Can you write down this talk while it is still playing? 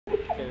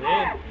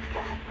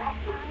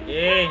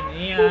ஏய்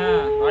நீயா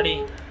வாடி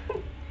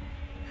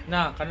என்ன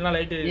கண்ணல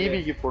லைட்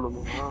ஈவிக்கு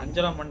போணுமா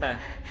அஞ்சலாம் மண்ட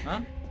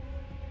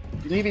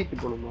ஈவிக்கு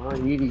போணுமா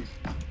ஈவி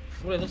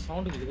ப்ரோ ஏதோ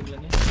சவுண்ட் கேக்குதுல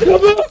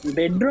நீ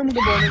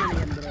பெட்ரூமுக்கு போறேன்னு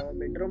நினைக்கிறேன் ப்ரோ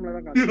பெட்ரூம்ல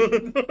தான் காத்து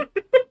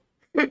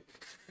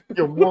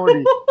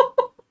எம்மாடி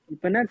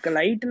இப்போ என்ன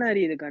லைட்னா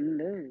எரியுது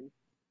கண்ணு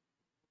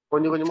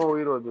கொஞ்சம் கொஞ்சமா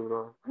உயிர் வருது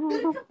ப்ரோ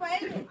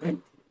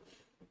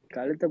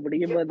கழுத்தை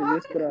பிடிக்க பாத்து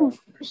யூஸ் ப்ரோ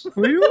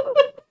ஐயோ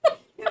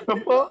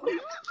அப்பா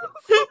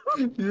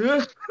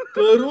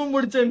கருமம்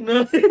முடிச்சேன்னா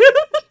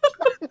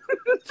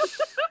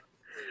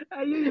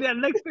ஐயோ இது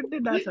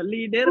அன்எக்ஸ்பெக்டட் நான்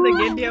சொல்லிட்டே இருந்தேன்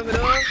கேட்டியா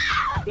ப்ரோ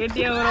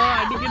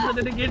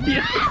அடிக்கிட்டு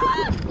கேட்டியா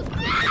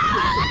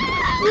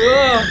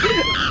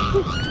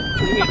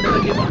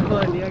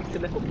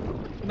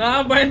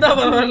நான் பயந்தா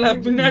பரவாயில்ல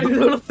பின்னாடி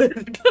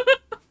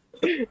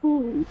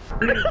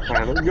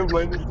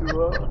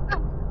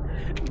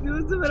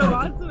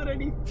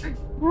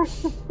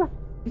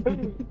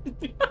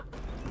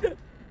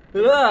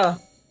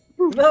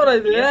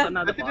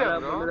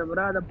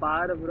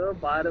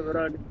பாரு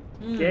ப்ரோ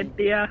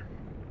கேட்டியா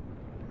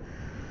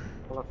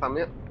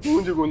சமயம்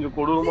மூஞ்சி கொஞ்சம்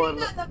கொடூரமா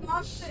இல்ல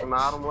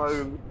நார்மலா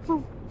இருக்கு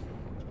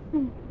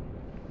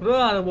ப்ரோ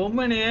அந்த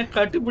பொம்மையே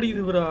கட்டி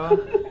பிடிக்குது ப்ரோ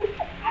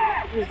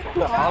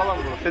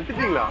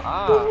செத்துட்டீங்களா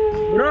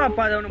ப்ரோ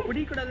அப்ப அத அவன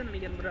பிடிக்க கூடாதுன்னு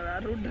நினைக்கிறேன் ப்ரோ வேற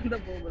ரூட் இருந்தா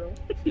போ ப்ரோ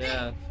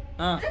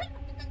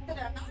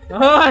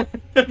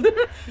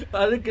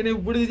அதுக்கு நீ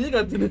பிடிச்சி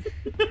கத்துனு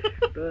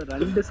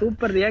ரெண்டு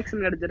சூப்பர்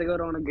ரியாக்ஷன் கிடைச்சிருக்கு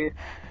ப்ரோ உனக்கு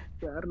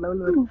வேற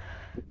லெவல் வரும்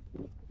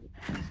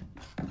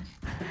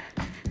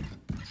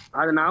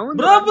அது நான்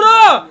ப்ரோ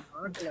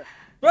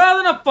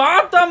அத நான்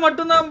பார்த்தா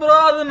மட்டும்தான் ப்ரோ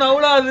அது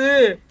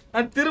நவுலாது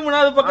அது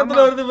திரும்பினா அது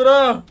பக்கத்துல வருது ப்ரோ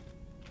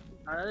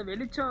அதாவது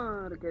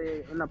வெளிச்சம்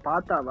இருக்கு என்ன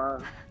பார்த்தாவா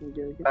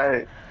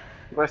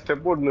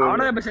ஸ்டெப் போடு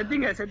அவன இப்ப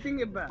செட்டிங்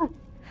இப்ப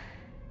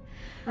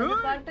அது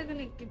பாட்டுக்கு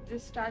நிக்குது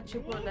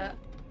ஸ்டாச்சு போல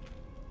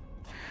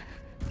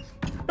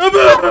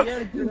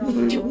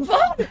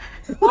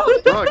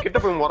கிட்ட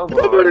போய் முறை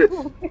ப்ரோ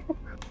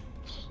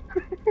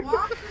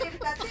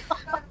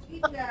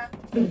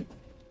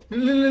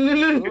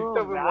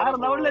வேற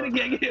லெவல்ல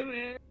இருக்கு கேம்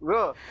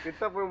ப்ரோ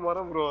கிட்ட போய்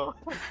முறை ப்ரோ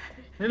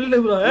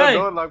இல்ல ப்ரோ ஏய்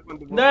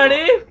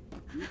டாடி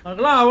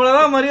அதெல்லாம்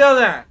அவ்வளவுதான்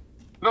மரியாதை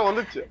ப்ரோ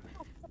வந்துச்சு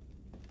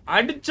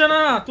அடிச்சனா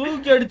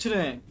தூக்கி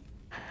அடிச்சிருவேன்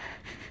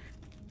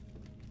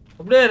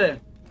அப்படியே இரு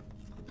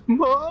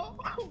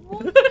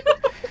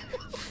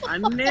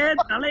அண்ணே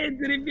தலையை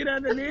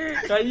திருப்பிராதே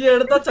கையை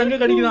எடுத்தா சங்க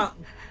கடிக்குதான்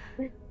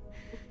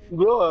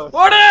ப்ரோ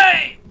ஓடு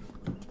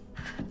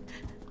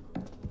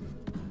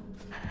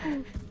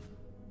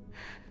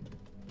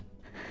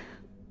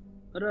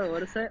ப்ரோ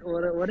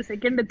ஒரு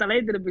செகண்ட்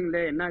தலையை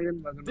திருப்பிங்களே என்ன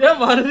ஆகுதுன்னு பாக்கணும் ஏ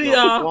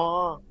வர்றியா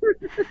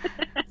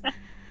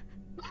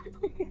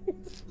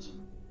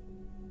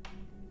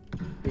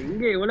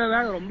எங்க இவ்வளவு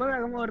வேகம் ரொம்ப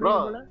வேகமா வருது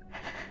போல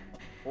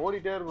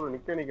ஓடிட்டே இருக்கு ப்ரோ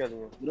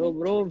நிக்காதீங்க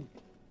ப்ரோ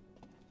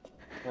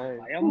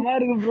பயமா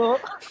இருக்கு ப்ரோ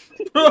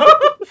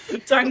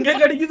சங்க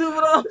கடிக்குது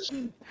ப்ரோ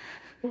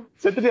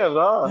செத்துட்டியா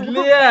ப்ரோ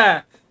இல்லையே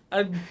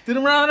அது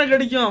திரும்பினா தானே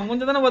கடிக்கும்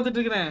கொஞ்சம் தானே பார்த்துட்டு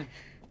இருக்கிறேன்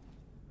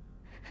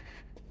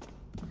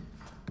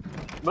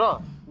ப்ரோ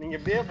நீங்க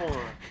எப்படியே போங்க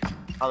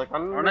அத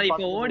கண்ணு ஆனா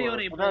இப்ப ஓடி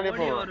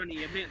வரும்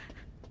நீங்க எப்படி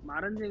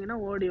மறஞ்சீங்கன்னா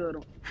ஓடி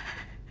வரும்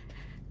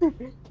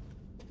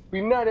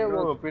பின்னாடியே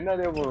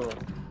போங்க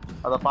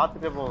அத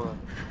பாத்துட்டே போங்க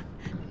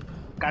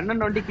கண்ணை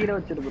நோண்டி கீழே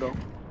வச்சிரு ப்ரோ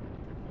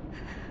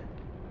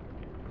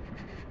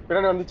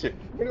பின்னாடி வந்துச்சு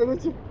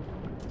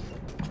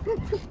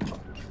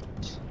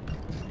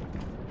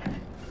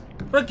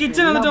ப்ரோ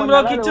கிச்சன்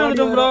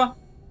வந்துட்டோம்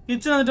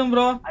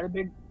ப்ரோ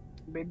அது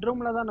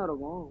பெட்ரூம்ல தான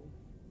இருக்கும்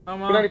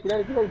ஆமா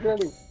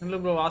பின்னாடி இல்ல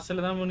ப்ரோ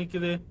வாசல்ல தான்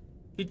நிக்குது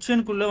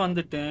கிச்சனுக்குள்ள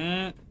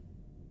வந்துட்டேன்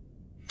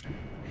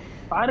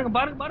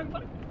பாருங்க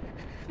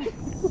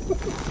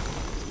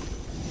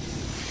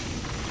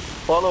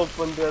ஃபாலோ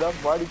பண்றடா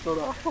பாடி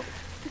போடா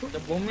இந்த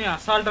பொம்மை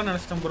அசால்ட்டா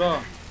நினைச்சிட்டேன் ப்ரோ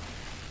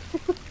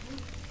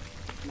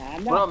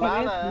ப்ரோ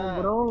மேல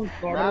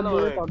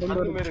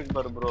தொடர்ந்து இருக்கு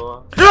பாரு ப்ரோ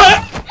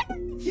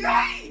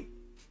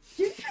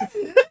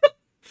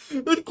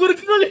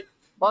குறுக்கு கோலி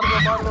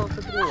பாருங்க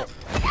சுத்துறீங்க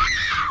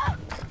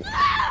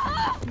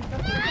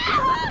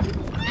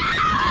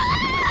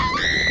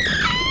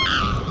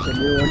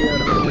ஓடி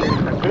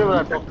ப்ரோ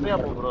டொப்பையா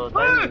போ ப்ரோ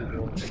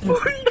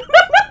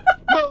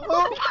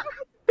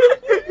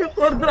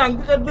ஒருத்தர்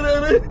அங்க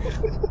கத்துறாரு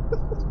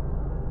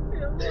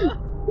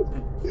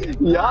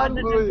யார்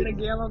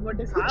கேமா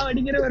போட்டு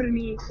சாவடிக்கிறவர்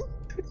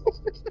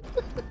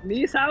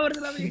நீ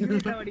சாவறதுல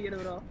சாவடிக்கிற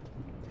ப்ரோ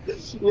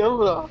ஏன்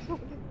ப்ரோ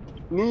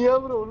நீ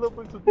ஏன் ப்ரோ உள்ள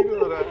போய் சுத்திட்டு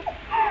வர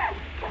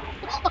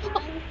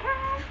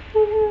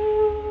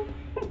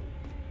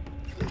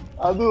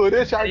அது ஒரே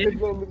ஷாட்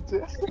எடுத்து வந்துருச்சு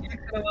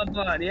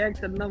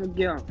ரியாக்ஷன் தான்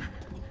முக்கியம்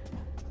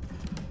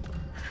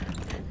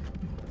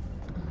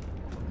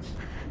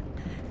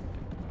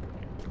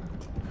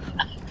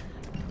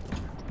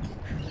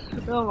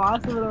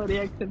வாசு ப்ரோ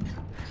ரியாக்ஷன்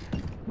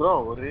ப்ரோ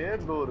ஒரே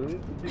டோர்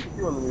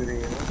சுத்தி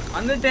வந்துறீங்க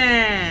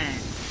வந்துட்டேன்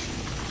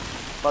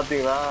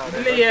பாத்தீங்களா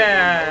இல்லையே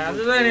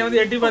அதுதான் நீ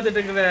வந்து எட்டி பார்த்துட்டு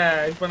இருக்கற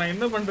இப்போ நான்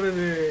என்ன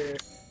பண்றது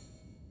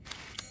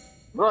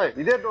ப்ரோ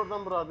இதே டோர்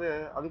தான் ப்ரோ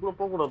அதுக்குள்ள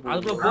போக கூடாது.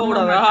 அதுக்குள்ள போக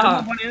கூடாதா?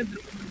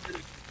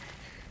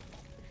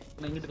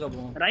 எங்கிட்டு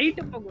போவோம்?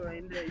 ரைட் போங்க.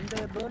 இந்த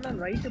டோர்ல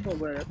ரைட்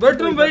போங்க.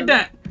 பெட்ரூம்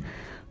போயிட்டேன்.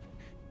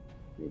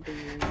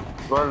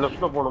 ப்ரோ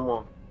லெஃப்ட்ல போணுமா?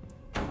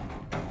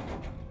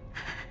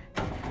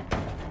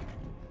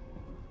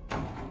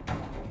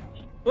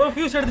 ஓ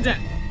ஃபியூஸ்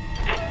எடுத்துட்டேன்.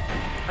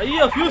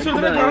 ஐயோ ஃபியூஸ்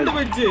எடுத்துட்டேன், கரண்ட்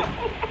போயிடுச்சு.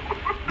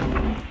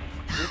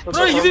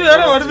 ப்ரோ இது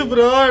வேற வருது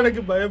ப்ரோ,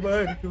 எனக்கு பயமா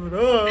இருக்கு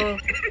ப்ரோ.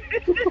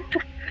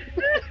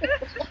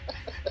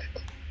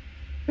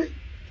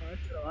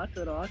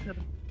 ஆசர்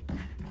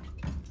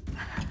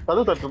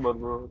அது தட்டு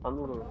ப்ரோ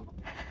தந்து ப்ரோ.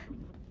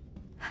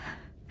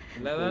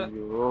 இல்ல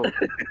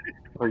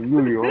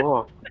ஐயோ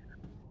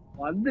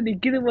வந்து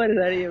நிக்குது பாரு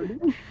சாரி அப்படி.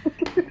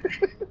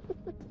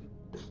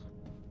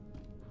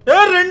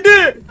 ரெண்டு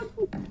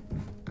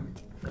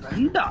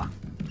ரெண்டா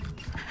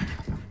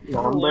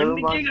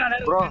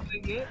ப்ரோ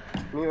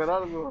நீ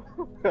வராது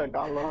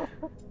காலம்.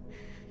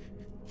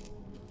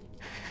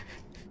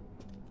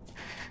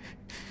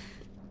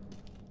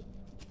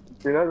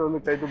 பின்னாடி வந்து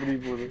கைத்து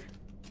பிடிக்க போகுது.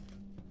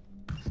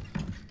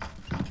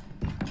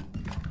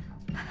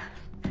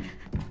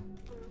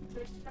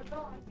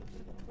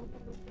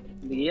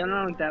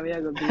 தேவையா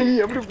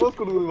எப்படி போஸ்ட்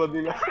கொடுக்குது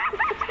பாத்தீங்களா?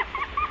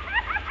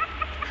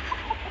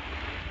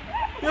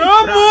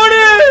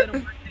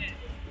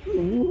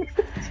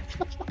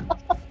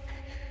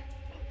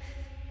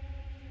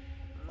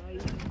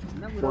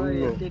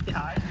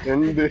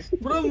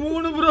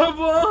 மூணு ப்ரோ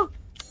போ.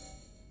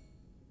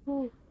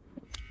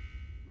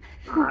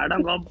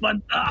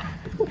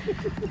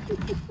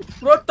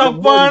 ப்ரோ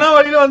தப்பான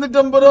வழியில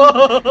வந்துட்டோம் ப்ரோ.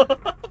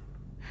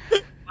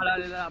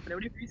 அப்புறம்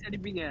எப்படி பீஸ்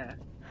அடிப்பீங்க?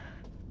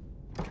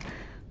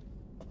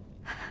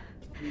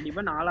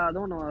 கண்டிப்பா 4வது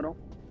ஒண்ணு வரும்.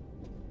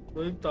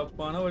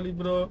 தப்பான வழி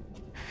ப்ரோ.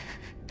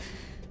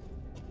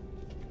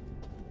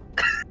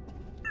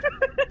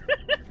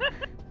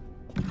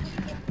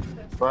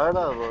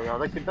 வேடா ப்ரோ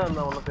அத கிட்ட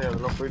இருந்தா ஒண்ணு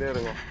செய்யாதுல, போயிட்டே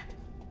இருங்க.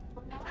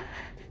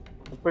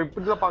 இப்ப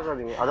இப்படிதான்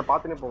பாக்காதீங்க, அத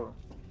பாத்துனே போங்க.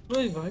 ப்ரோ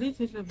வழி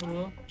தெரியல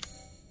ப்ரோ.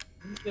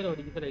 இங்க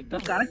வடிக்குது ரைட்டா?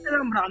 கரெக்ட்டா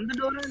தான் ப்ரோ. அந்த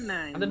டோர் என்ன?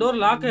 அந்த டோர்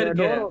லாக்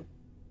ஆயிருக்கு.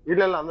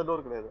 இல்ல இல்ல அந்த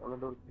டோர் கிடையாது. அந்த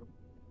டோர்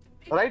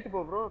ரைட் போ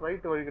ப்ரோ.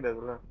 ரைட் வழி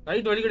கிடையாதுல.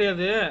 ரைட் வழி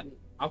கிடையாது.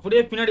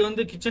 அப்படியே பின்னாடி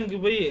வந்து கிச்சனுக்கு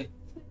போய்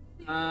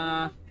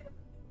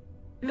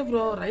இல்ல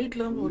ப்ரோ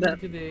ரைட்ல தான் போய்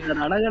இருக்குது.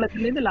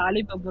 நடகலத்துல இருந்து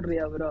லாலிபாப்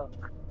போடுறியா ப்ரோ?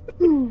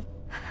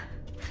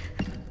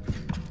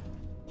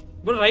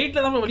 ப்ரோ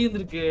ரைட்ல தான் வழி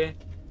வந்திருக்கு.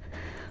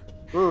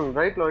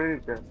 ரைட்ல வழி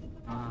இருக்கு.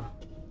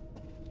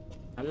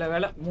 நல்ல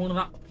வேளை 3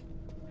 தான்.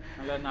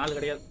 நல்ல 4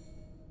 கிடையாது.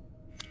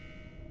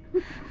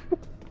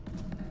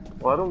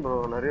 வரும் ப்ரோ,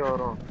 நிறைய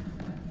வரும்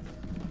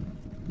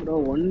ப்ரோ.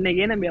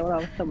 ஒண்ணேக்கே நம்ம எவ்வளவு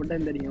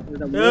அவஸ்தைப்பட்டேன்னு தெரியும்.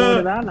 இந்த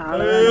 3 தான்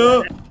 4.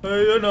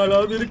 ஐயோ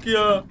 4வது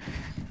இருக்கியா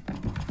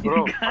ப்ரோ?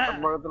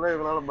 பக்கத்துல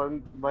இதனால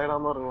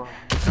பயராம இருக்கலாம்.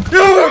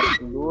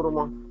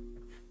 தூரமா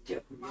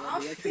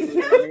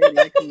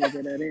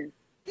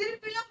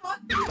திருப்பிலாம்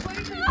ஹாஸ்பிடல்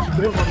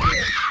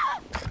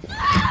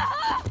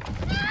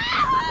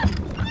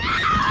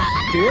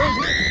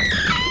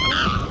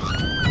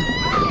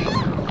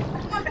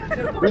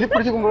வெளிய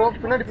பிடிச்சுக்கும் ப்ரோ.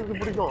 பின்னாடி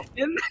பிடிக்கும்.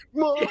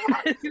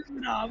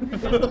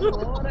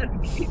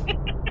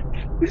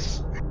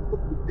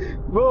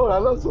 ப்ரோ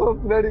நல்லா சோ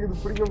பின்னாடி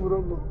பிடிக்கும் ப்ரோ.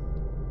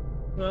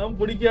 நான்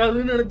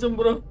பிடிக்காதுன்னு நினைச்சேன்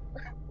ப்ரோ.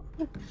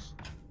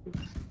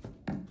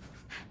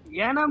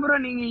 ஏனா ப்ரோ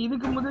நீங்க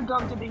இதுக்கு முதல்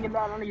காமிச்சிட்டீங்கல,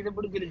 அதனால இது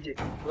பிடிச்சிருச்சு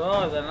ப்ரோ.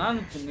 அதனால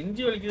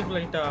நெஞ்சு வலிக்குது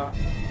லைட்டா.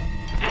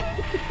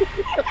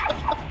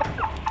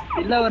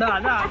 இல்ல ப்ரோ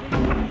அதான்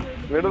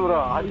வேடு ப்ரோ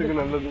ஆட்டுக்கு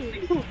நல்லது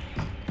ப்ரோ.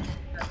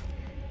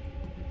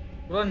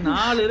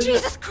 4 இருக்கு.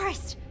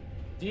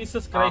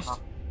 Jesus Christ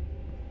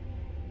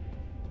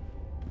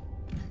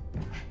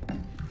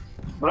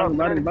bro.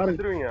 பாருங்க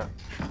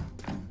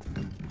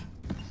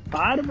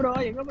பாரு ப்ரோ.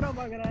 எங்க ப்ரோ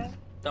பாக்குற?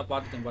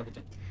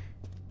 பாத்துட்டேன்.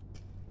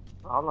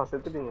 ஆமா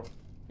செத்துட்டீங்க.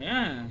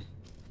 ஏன்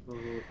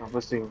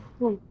தப்பஸ்டிங்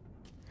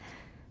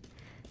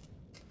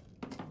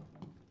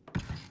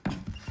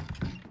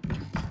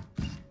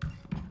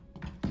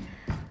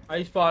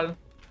ஐஸ் பால்.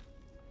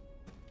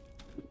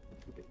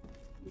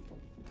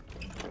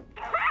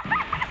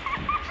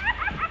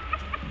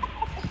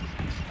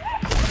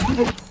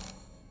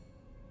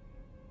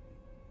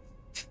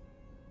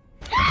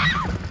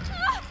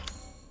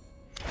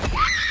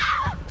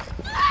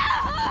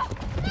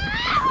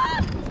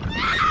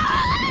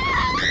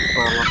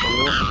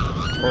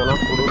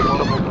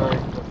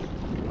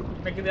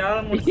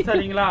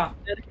 முடிச்சுட்டாங்களா?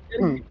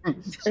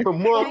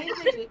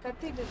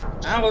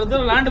 ஒரு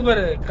தடவை லாண்டு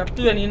பாரு.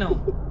 கத்துவே நீனும்.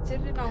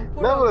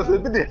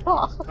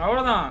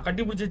 அவ்வளவுதான்,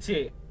 கட்டி பிடிச்சிச்சு.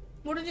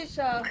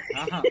 முடிஞ்சிச்சா?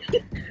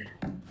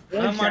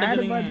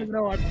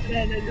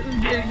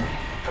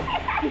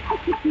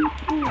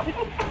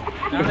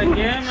 நான்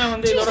கேமை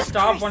வந்து இதோட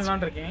ஸ்டாப்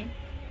பண்ணலாம்னு இருக்கேன்.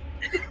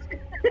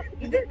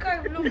 இதுக்கா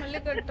இவ்வளவு மெல்ல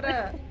கட்டுற?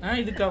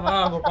 இதுக்காவா?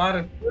 அப்ப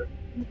பாரு.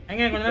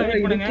 எங்க கொஞ்ச நேரம்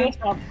வெயிட் பண்ணுங்க.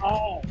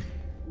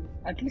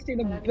 அட்லீஸ்ட்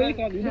இந்த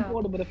பிரேக் ஆகுது. இது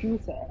போடு bro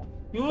ஃபியூஸா.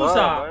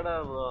 ஃபியூஸா?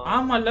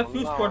 ஆமா இல்ல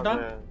ஃபியூஸ் போட்டா.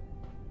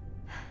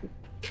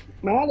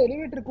 மேல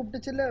எலிவேட்டர்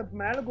கூப்பிட்டுச்சுல,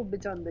 மேல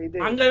கூப்பிட்டுச்சு அந்த இது.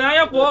 அங்க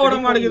தான் போக விட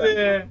மாட்டேங்குது.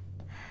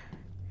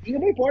 நீங்க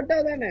போய்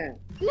போட்டாதானே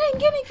என்ன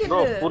இங்க ப்ரோ நிக்குது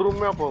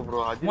பொறுமையா போ ப்ரோ.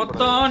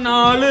 மொத்தம்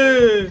 4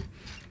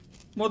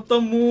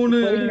 மொத்தம்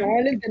 3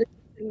 4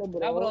 தெரிஞ்சல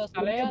ப்ரோ ப்ரோ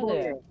தலையாது.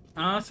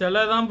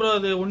 சிலைதான் ப்ரோ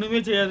அது ஒண்ணுமே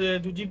செய்யாது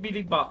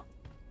ஜிபிலிப்பா.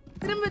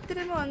 திரும்ப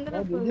திரும்ப வந்துட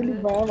போகுது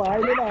ஜிஜிலிப்பா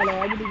வாயிலே 4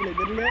 வாங்கிட்டீங்களே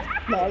தெரியல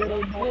 4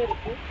 ரவுண்ட் தான்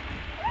இருக்கு.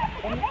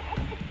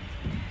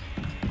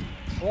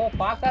 ஓ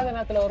பாக்காத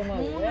நேரத்துல வருமா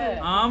அது?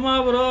 ஆமா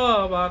ப்ரோ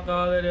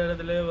பார்க்காத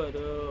நேரத்திலே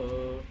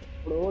வரும்.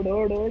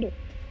 ஓடு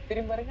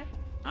திரும்பி பாருங்க.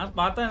 நான்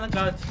பார்த்தா என்ன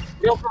காச்சு.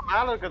 ப்ரோ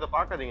மேல இருக்கத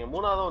பாக்காதீங்க.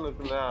 மூணாவது ஒன்னு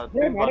இருக்குல்ல.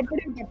 ஏய்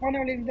மறுபடியும் தப்பான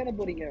வழியில தான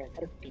போறீங்க.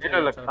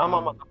 இல்ல ஆமா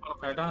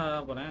கரெக்ட்டா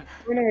தான் போறேன்.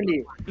 தப்பான வழி.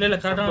 இல்ல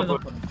கரெக்ட்டா தான்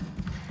போறேன்.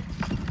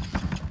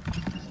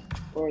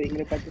 ஓ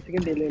இங்க 10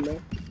 செகண்ட் இல்ல.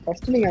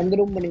 ஃபர்ஸ்ட் நீங்க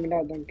அந்த ரூம்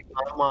பண்ணீங்களா அதான்.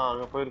 ஆமா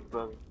அங்க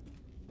போயிருக்கு.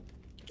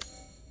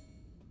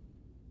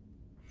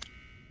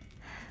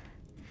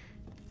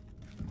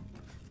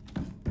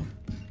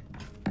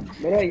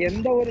 ப்ரோ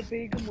எந்த ஒரு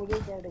பேய்க்கு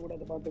முதல் காட்ட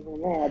கூடாது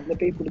பாத்துக்கோங்க. அதுல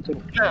பேய்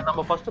பிடிச்சிரும். இல்ல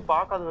நம்ம ஃபர்ஸ்ட்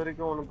பார்க்காத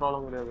வரைக்கும் ஒண்ணும்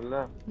ப்ராப்ளம் கிடையாது இல்ல.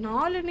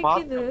 4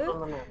 நிக்குது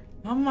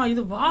ஆமா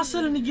இது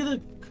வாசல் நிக்குது.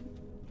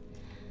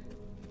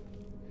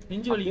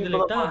 நெஞ்சு வலிக்குது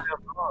லைட்டா.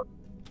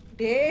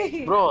 டேய்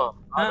ப்ரோ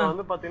அது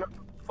வந்து பாத்தீங்கன்னா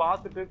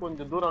பாத்துட்டு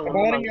கொஞ்சம் தூரம் அங்க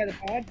பாருங்க அது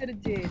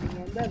பாத்துருச்சு. நீங்க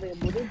வந்து அது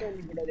முதல்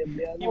காட்ட கூடாது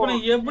எப்படியாவது. இப்போ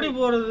நான் எப்படி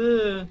போறது?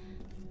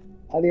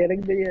 அது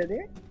எனக்கு தெரியாது.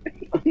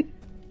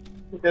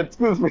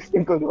 எக்ஸ்கியூஸ் மீ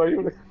கொஞ்சம் வழி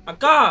விடு.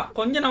 அக்கா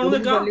கொஞ்சம் நான்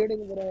வந்து தள்ளி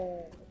விடுங்க ப்ரோ.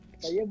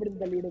 கைய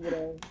பிடிச்சு தள்ளி விடு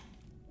ப்ரோ.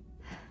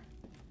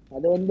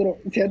 அது வந்துரும்.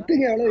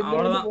 செத்துங்க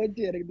அவ்வளவு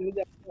போச்சு எனக்கு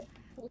தெரிஞ்சு.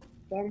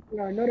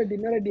 இன்னொரு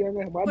டின்னர் அடி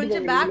வாங்க.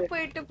 கொஞ்சம் பேக்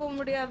போயிட்டு போக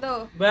முடியாதோ?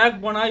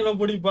 பேக் போனா இவ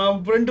பிடிப்பா,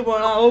 ஃப்ரண்ட்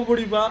போனா அவ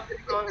பிடிப்பா.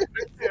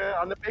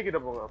 அந்த பேய் கிட்ட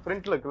போங்க.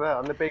 ஃப்ரண்ட்ல இருக்குல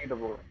அந்த பேய் கிட்ட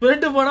போங்க.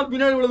 ஃப்ரண்ட் போனா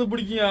பின்னாடி உள்ளது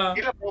பிடிக்கியா?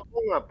 இல்ல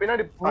போங்க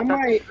பின்னாடி. ஆமா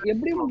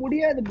எப்படி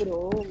முடியாது ப்ரோ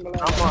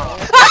உங்களால. ஆமா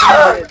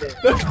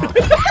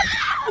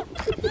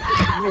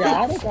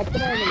யாரோ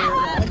கத்துறாங்களே.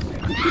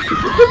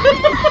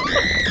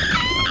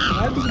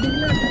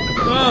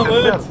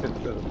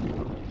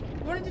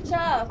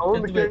 முடிஞ்சுச்சா?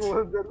 சவுண்ட்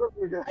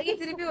கேக்குது. ஐயே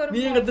திருப்பி வரும்.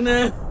 நீ கத்துன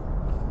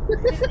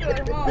திருப்பி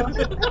வருமா?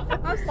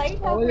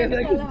 சைட் ஆஃப்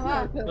பண்ணிடலாமா?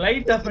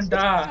 லைட் ஆஃப்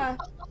பண்ணிட்டா.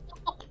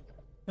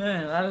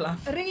 நல்லா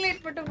ரிங்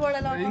லைட் மட்டும்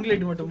போடலாம். ரிங்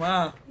லைட் மட்டுமா?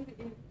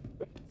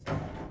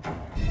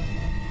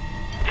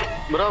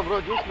 ப்ரோ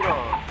ஜூஸ் ப்ரோ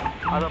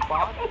அத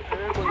பாத்துட்டு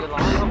கொஞ்சம்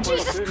லாங்கா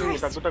போயிட்டு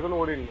நீங்க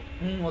டக்குன்னு ஓடிடுங்க.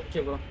 Okay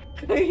bro.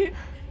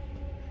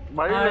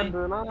 மழை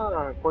வந்ததுன்னா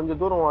கொஞ்சம்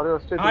தூரம் வர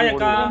வச்சுட்டு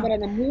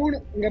அந்த 3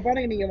 இங்க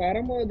பாருங்க நீங்க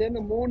வரும்போது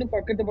அந்த 3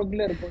 பக்கத்து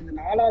பக்கத்துல இருக்கும். இந்த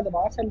 4வது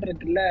வாசல்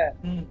இருக்குல்ல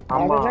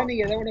அதெல்லாம்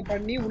நீங்க ஏதோ ஒண்ணு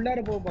பண்ணி உள்ளார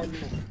போக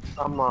பண்ணணும்.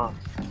 ஆமா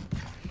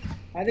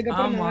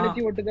அதுக்கப்புறம்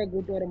நாளைக்கு ஒட்டுக்கா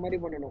கூட்டு வர மாதிரி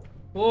பண்ணணும்.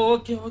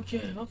 Okay okay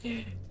okay.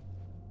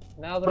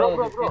 நான் ப்ரோ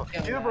இது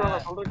ப்ரோ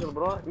நான் சொல்றேன்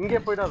ப்ரோ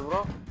இங்கே போய்டாது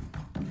ப்ரோ.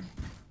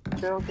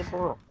 சரி ஓகே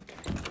போ.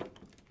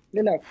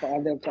 இல்ல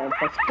அது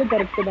ஃபர்ஸ்ட்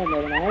கரெக்ட் தான்.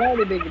 அந்த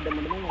 4வது டே கிட்ட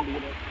மட்டும் தான்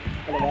வந்துறேன்.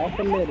 அது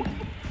வாசல்ல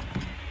இருக்கு.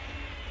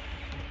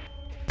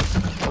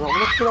 அது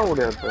அவ்வளவு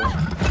முடியாது ப்ரோ.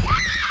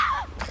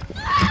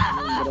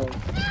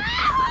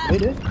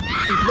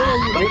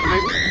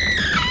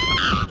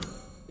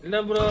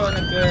 இல்ல ப்ரோ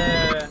எனக்கு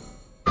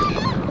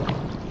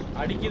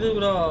அடிக்குது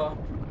ப்ரோ.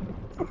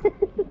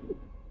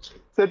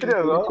 செத்ரியா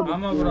ப்ரோ?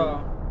 ஆமா ப்ரோ.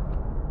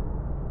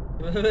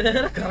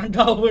 வேற கரண்ட்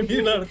ஆஃப்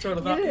பண்ணில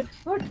அடிச்சோடா.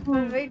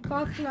 வெயிட்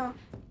பார்க்கலாம்.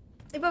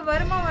 இப்போ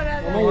வருமா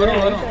வராதா?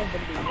 வரும்.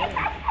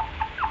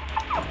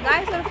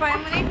 गाइस ஒரு 5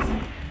 minutes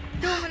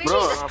 2 minutes ப்ரோ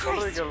நான்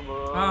சொல்றேன் ப்ரோ.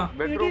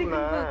 பெட்ரூம்ல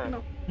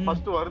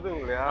ஃபர்ஸ்ட்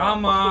வருதுங்களையா?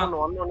 ஆமா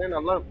வந்தோனே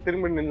நல்லா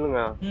திரும்பி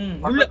நில்லுங்க.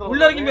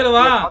 உள்ள இறங்கி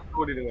போறவா?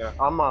 ஓடிடுங்க.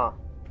 ஆமா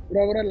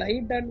ப்ரோ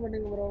லைட் ஆன்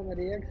பண்ணுங்க ப்ரோ. உங்க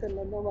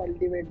ரியாக்ஷன்ல தான்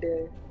அல்டிமேட்.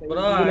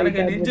 ப்ரோ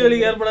எனக்கு நெஞ்சு வலி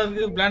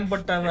ஏற்படாததுக்கு பிளான்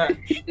பண்ணிட்டாங்க.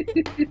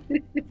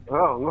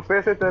 உங்க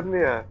ஃபேஸே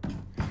தெரியலையே.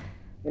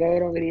 ப்ரோ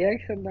உங்க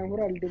ரியாக்ஷன் தான்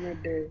ப்ரோ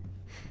அல்டிமேட்.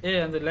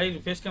 ஏய் அந்த லைவ்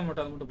ஃபேஸ் கேம்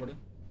மட்டும் போடு.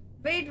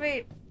 வெயிட்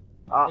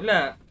இல்ல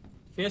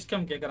ஃபேஸ்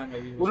கேம் கேக்குறாங்க.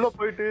 உள்ள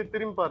போயிட்டு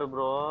திரும்பி பாரு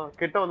ப்ரோ.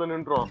 கிட்ட வந்து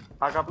நின்றோம்.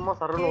 அதுக்கு அப்புறமா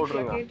சரன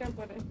ஓடுறீங்க. கேட்டா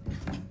பாரு.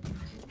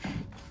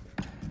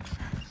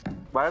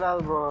 பயடாத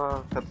ப்ரோ.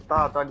 செத்தா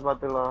அட்டாக்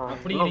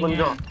பாத்துக்கலாம்.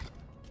 கொஞ்சம்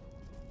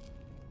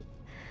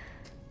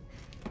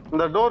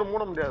இந்த டோர்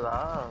மூட முடியாதா?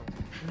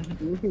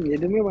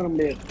 எதுமே பண்ண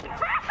முடியாது.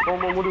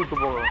 போங்க மூடி விட்டு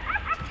போங்க.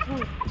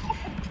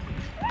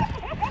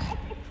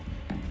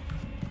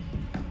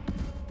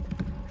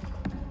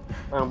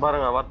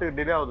 பாருங்க வரத்துக்கு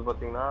டிலே ஆகுது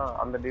பாத்தீங்களா?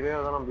 அந்த டிலே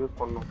தான் நம்ம யூஸ்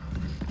பண்ணணும்.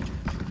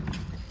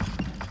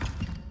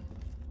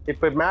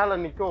 இப்ப மேல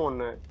நிக்கும்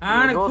ஒண்ணு.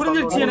 எனக்கு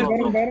புரிஞ்சிருச்சு.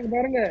 எனக்கு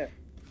பாருங்க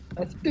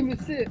ஃபர்ஸ்ட்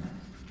மிஸ்.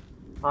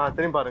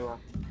 திரும்பி பாருங்க.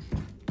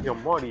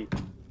 எம்மாடி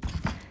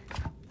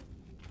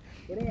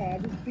ப்ரோ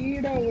அது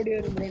ஸ்பீடா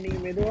ஓடியாரு ப்ரோ. நீங்க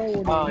மெதுவா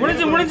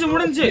ஓடுங்க.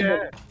 முடிஞ்சு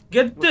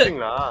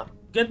கெத்துங்களா?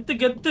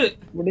 கெத்து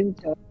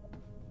முடிஞ்சா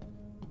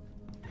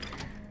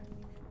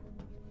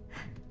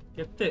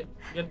கெத்து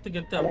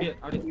அப்படியே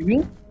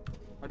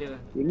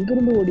எங்க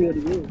இருந்து ஓடி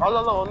வருது?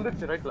 அதான்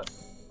வந்துருச்சு ரைட்ல.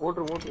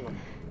 ஓட்டுங்க.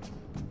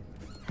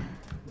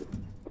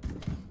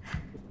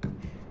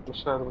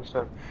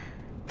 மிஸ்டர்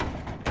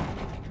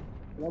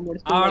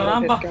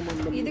அவ்வளவுதான் பா.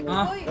 இதுக்கு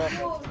போய்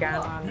ஸ்கேன்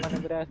ஆன் பண்ணு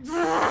bro.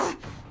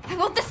 I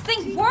want this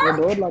thing work.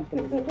 Door lock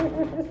பண்ணுங்க.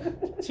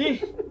 சீ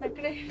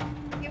நக்கடே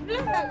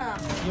இவ்வளவுதானா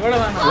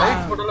இவ்வளவுதானா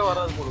லைட் போட்டல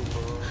வராது போடு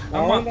ப்ரோ.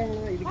 ஆமா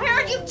Why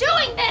are you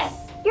doing this?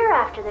 You're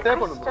after the Stay on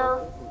the crystal,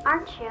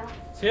 aren't you?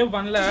 Save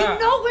பண்ணல You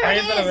know where it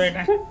கையில is.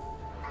 போயிட்டேன்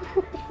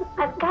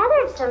I've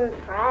gathered some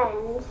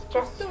friends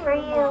just for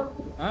you.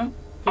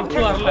 கிட்டு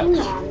வரல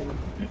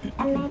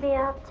And maybe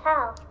I'll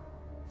tell.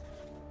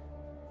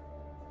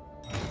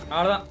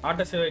 அவ்வளவுதான்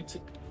auto save ஆயிடுச்சு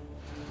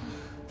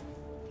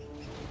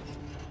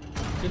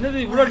என்னது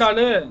இவ்வளோ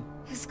டாலு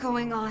What is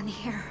going on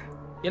here?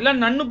 எல்லாம்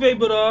நன்னு பேய்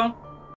ப்ரோ